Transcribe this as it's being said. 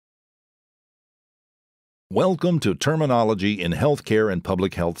Welcome to Terminology in Healthcare and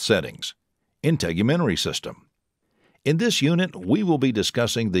Public Health Settings, Integumentary System. In this unit, we will be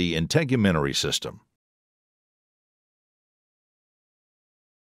discussing the integumentary system.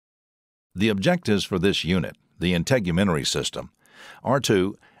 The objectives for this unit, the integumentary system, are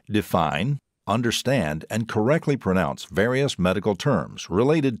to define, understand, and correctly pronounce various medical terms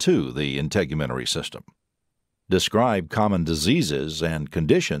related to the integumentary system. Describe common diseases and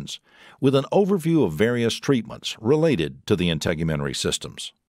conditions with an overview of various treatments related to the integumentary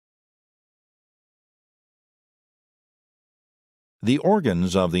systems. The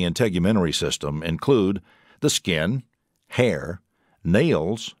organs of the integumentary system include the skin, hair,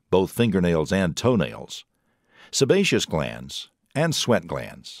 nails, both fingernails and toenails, sebaceous glands, and sweat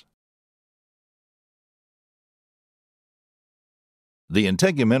glands. The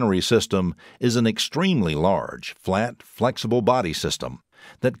integumentary system is an extremely large, flat, flexible body system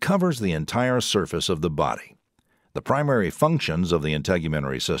that covers the entire surface of the body. The primary functions of the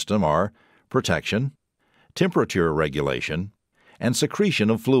integumentary system are protection, temperature regulation, and secretion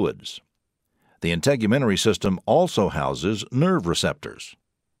of fluids. The integumentary system also houses nerve receptors.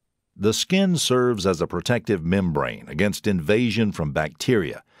 The skin serves as a protective membrane against invasion from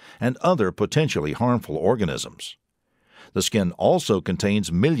bacteria and other potentially harmful organisms. The skin also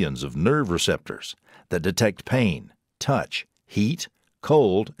contains millions of nerve receptors that detect pain, touch, heat,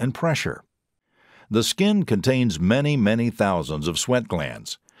 cold, and pressure. The skin contains many thousands of sweat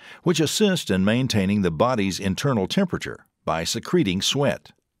glands, which assist in maintaining the body's internal temperature by secreting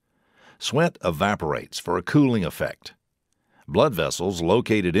sweat. Sweat evaporates for a cooling effect. Blood vessels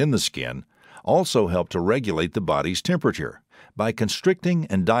located in the skin also help to regulate the body's temperature by constricting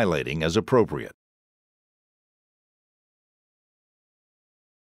and dilating as appropriate.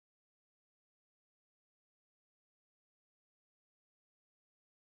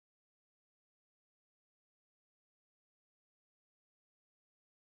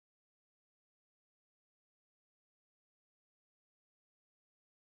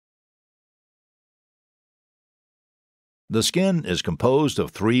 The skin is composed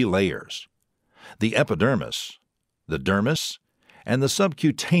of three layers: the epidermis, the dermis, and the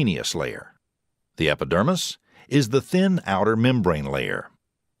subcutaneous layer. The epidermis is the thin outer membrane layer.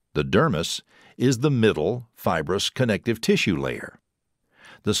 The dermis is the middle, fibrous connective tissue layer.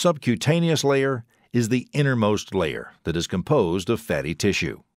 The subcutaneous layer is the innermost layer that is composed of fatty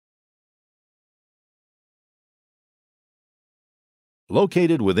tissue.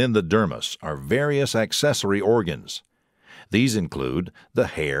 Located within the dermis are various accessory organs. These include the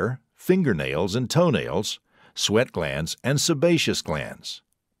hair, fingernails and toenails, sweat glands, and sebaceous glands.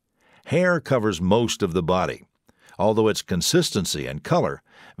 Hair covers most of the body, although its consistency and color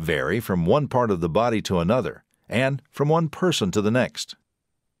vary from one part of the body to another and from one person to the next.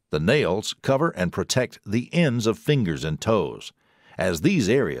 The nails cover and protect the ends of fingers and toes, as these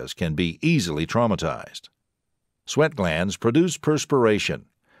areas can be easily traumatized. Sweat glands produce perspiration,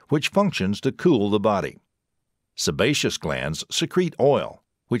 which functions to cool the body. Sebaceous glands secrete oil,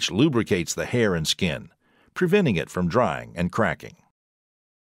 which lubricates the hair and skin, preventing it from drying and cracking.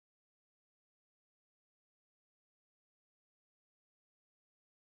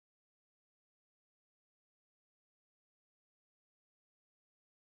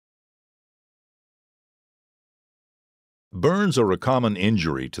 Burns are a common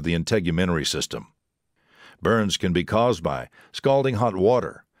injury to the integumentary system. Burns can be caused by scalding hot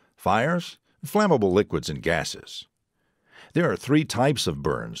water, fires, flammable liquids and gases. There are three types of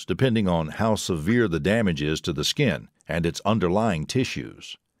burns depending on how severe the damage is to the skin and its underlying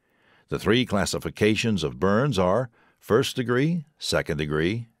tissues. The three classifications of burns are first degree, second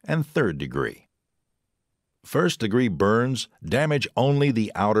degree, and third degree. First degree burns damage only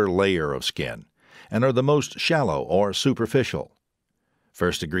the outer layer of skin and are the most shallow or superficial.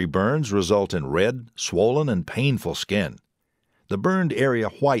 First degree burns result in red, swollen, and painful skin. The burned area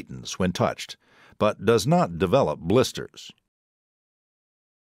whitens when touched, but does not develop blisters.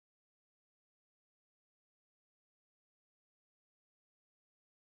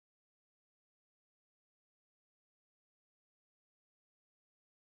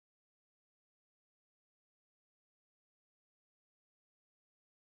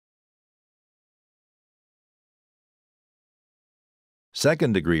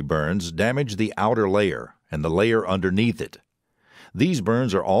 Second-degree burns damage the outer layer and the layer underneath it. These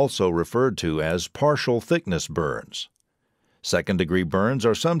burns are also referred to as partial thickness burns. Second-degree burns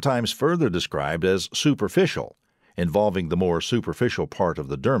are sometimes further described as superficial, involving the more superficial part of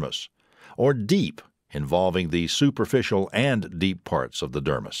the dermis, or deep, involving the superficial and deep parts of the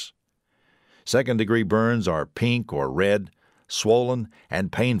dermis. Second-degree burns are pink or red, swollen,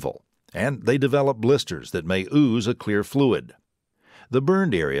 and painful, and they develop blisters that may ooze a clear fluid. The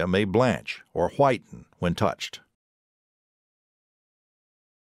burned area may blanch or whiten when touched.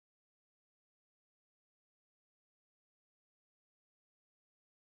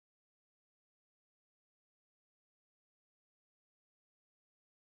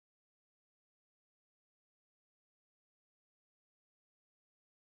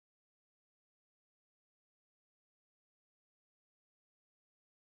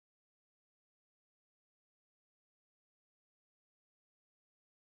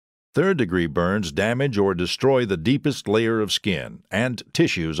 Third-degree burns damage or destroy the deepest layer of skin and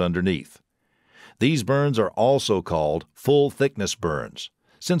tissues underneath. These burns are also called full-thickness burns,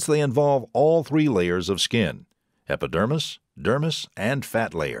 since they involve all three layers of skin: epidermis, dermis, and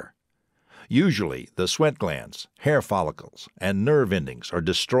fat layer. Usually, the sweat glands, hair follicles, and nerve endings are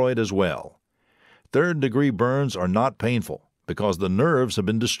destroyed as well. Third-degree burns are not painful because the nerves have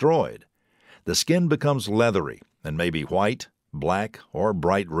been destroyed. The skin becomes leathery and may be white, black, or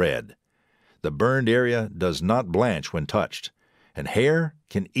bright red. The burned area does not blanch when touched, and hair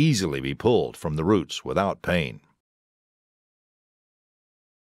can easily be pulled from the roots without pain.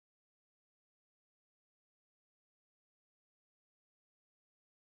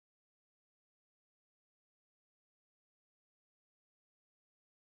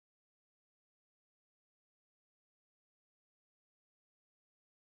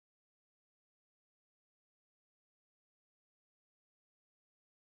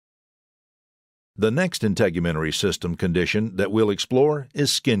 The next integumentary system condition that we'll explore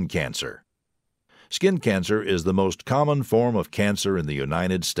is skin cancer. Skin cancer is the most common form of cancer in the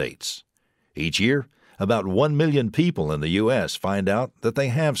United States. Each year, about 1 million people in the U.S. find out that they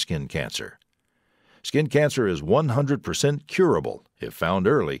have skin cancer. Skin cancer is 100% curable if found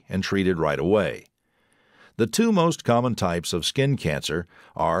early and treated right away. The two most common types of skin cancer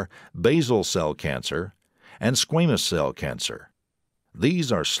are basal cell cancer and squamous cell cancer.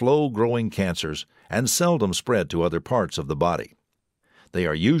 These are slow-growing cancers and seldom spread to other parts of the body. They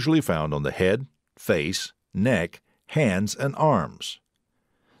are usually found on the head, face, neck, hands, and arms.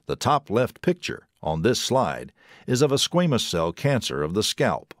 The top left picture on this slide is of a squamous cell cancer of the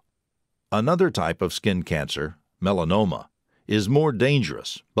scalp. Another type of skin cancer, melanoma, is more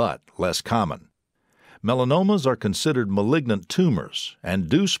dangerous but less common. Melanomas are considered malignant tumors and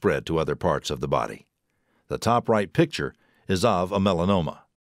do spread to other parts of the body. The top right picture is of a melanoma.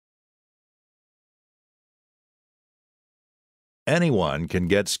 Anyone can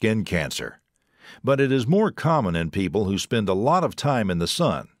get skin cancer, but it is more common in people who spend a lot of time in the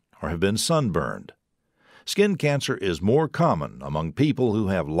sun or have been sunburned. Skin cancer is more common among people who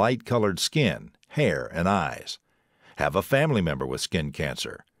have light-colored skin, hair, and eyes, have a family member with skin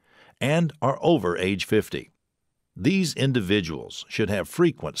cancer, and are over age 50. These individuals should have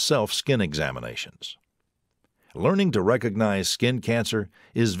frequent self-skin examinations. Learning to recognize skin cancer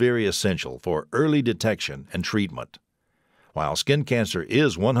is very essential for early detection and treatment. While skin cancer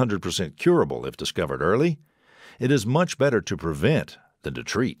is 100% curable if discovered early, it is much better to prevent than to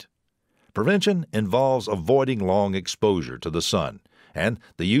treat. Prevention involves avoiding long exposure to the sun and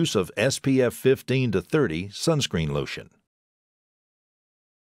the use of SPF 15 to 30 sunscreen lotion.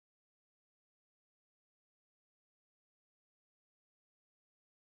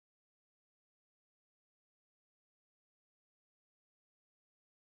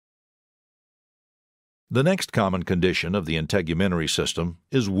 The next common condition of the integumentary system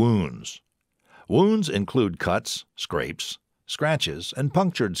is wounds. Wounds include cuts, scrapes, scratches, and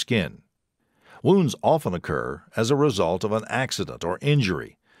punctured skin. Wounds often occur as a result of an accident or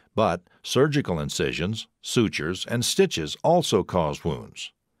injury, but surgical incisions, sutures, and stitches also cause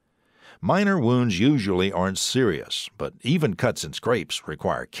wounds. Minor wounds usually aren't serious, but even cuts and scrapes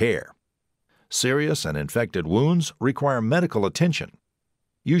require care. Serious and infected wounds require medical attention.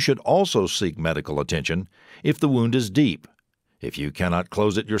 You should also seek medical attention if the wound is deep, if you cannot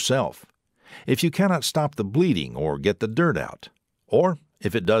close it yourself, if you cannot stop the bleeding or get the dirt out, or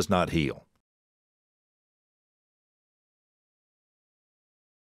if it does not heal.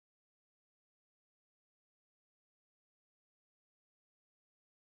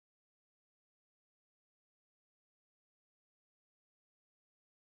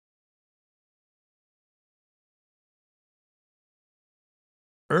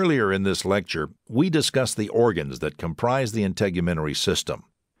 Earlier in this lecture, we discussed the organs that comprise the integumentary system.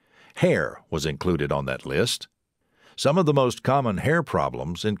 Hair was included on that list. Some of the most common hair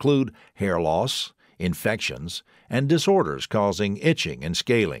problems include hair loss, infections, and disorders causing itching and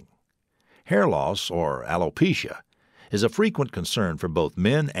scaling. Hair loss, or alopecia, is a frequent concern for both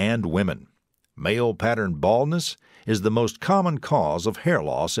men and women. Male pattern baldness is the most common cause of hair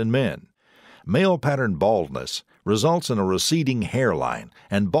loss in men. Male pattern baldness results in a receding hairline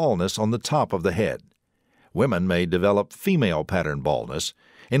and baldness on the top of the head. Women may develop female pattern baldness,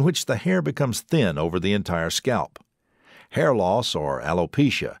 in which the hair becomes thin over the entire scalp. Hair loss or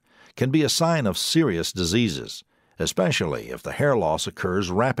alopecia can be a sign of serious diseases, especially if the hair loss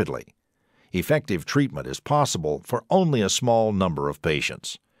occurs rapidly. Effective treatment is possible for only a small number of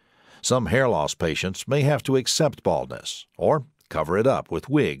patients. Some hair loss patients may have to accept baldness or cover it up with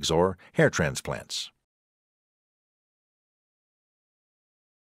wigs or hair transplants.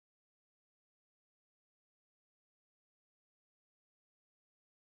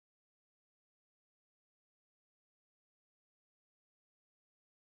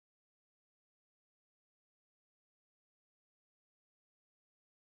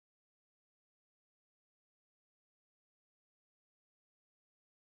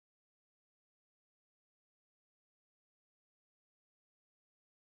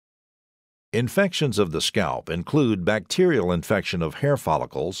 Infections of the scalp include bacterial infection of hair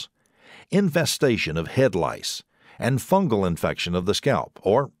follicles, infestation of head lice, and fungal infection of the scalp,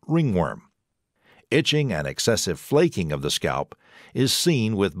 or ringworm. Itching and excessive flaking of the scalp is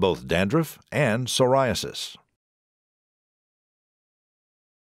seen with both dandruff and psoriasis.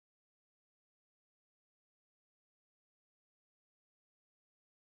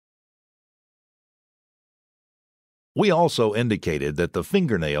 We also indicated that the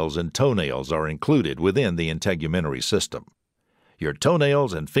fingernails and toenails are included within the integumentary system. Your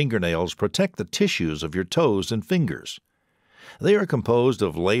toenails and fingernails protect the tissues of your toes and fingers. They are composed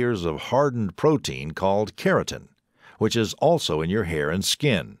of layers of hardened protein called keratin, which is also in your hair and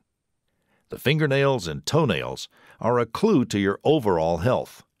skin. The fingernails and toenails are a clue to your overall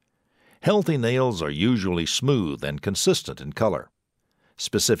health. Healthy nails are usually smooth and consistent in color.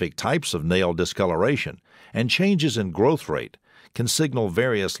 Specific types of nail discoloration and changes in growth rate can signal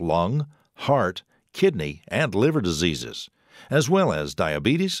various lung, heart, kidney, and liver diseases, as well as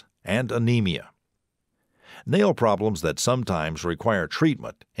diabetes and anemia. Nail problems that sometimes require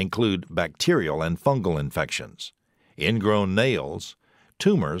treatment include bacterial and fungal infections, ingrown nails,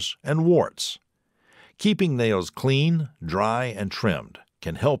 tumors, and warts. Keeping nails clean, dry, and trimmed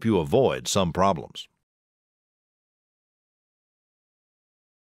can help you avoid some problems.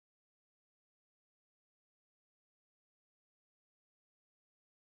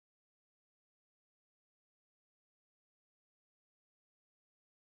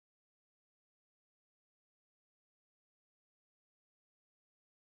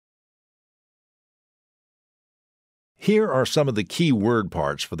 Here are some of the key word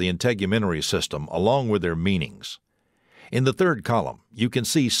parts for the integumentary system along with their meanings. In the third column, you can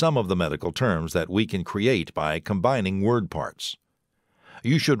see some of the medical terms that we can create by combining word parts.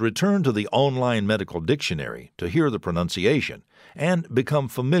 You should return to the online medical dictionary to hear the pronunciation and become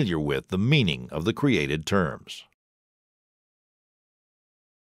familiar with the meaning of the created terms.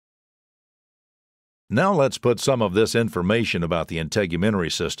 Now let's put some of this information about the integumentary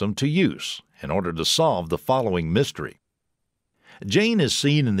system to use in order to solve the following mystery. Jane is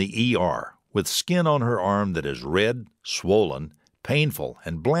seen in the ER with skin on her arm that is red, swollen, painful,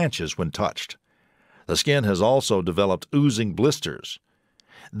 and blanches when touched. The skin has also developed oozing blisters.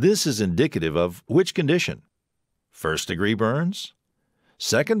 This is indicative of which condition? First-degree burns,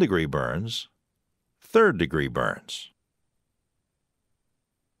 second-degree burns, third-degree burns.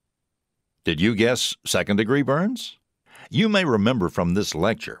 Did you guess second-degree burns? You may remember from this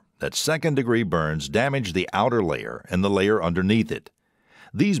lecture that second-degree burns damage the outer layer and the layer underneath it.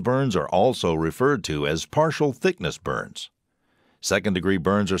 These burns are also referred to as partial thickness burns. Second-degree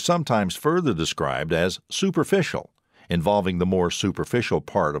burns are sometimes further described as superficial, involving the more superficial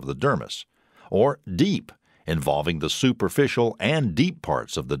part of the dermis, or deep, involving the superficial and deep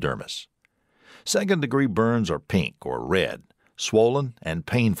parts of the dermis. Second-degree burns are pink or red, swollen and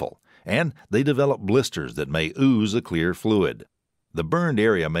painful, and they develop blisters that may ooze a clear fluid. The burned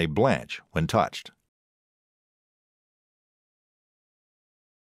area may blanch when touched.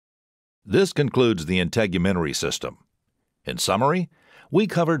 This concludes the integumentary system. In summary, we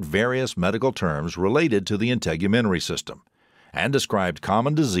covered various medical terms related to the integumentary system and described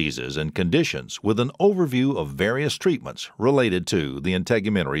common diseases and conditions with an overview of various treatments related to the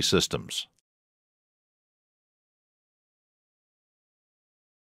integumentary systems.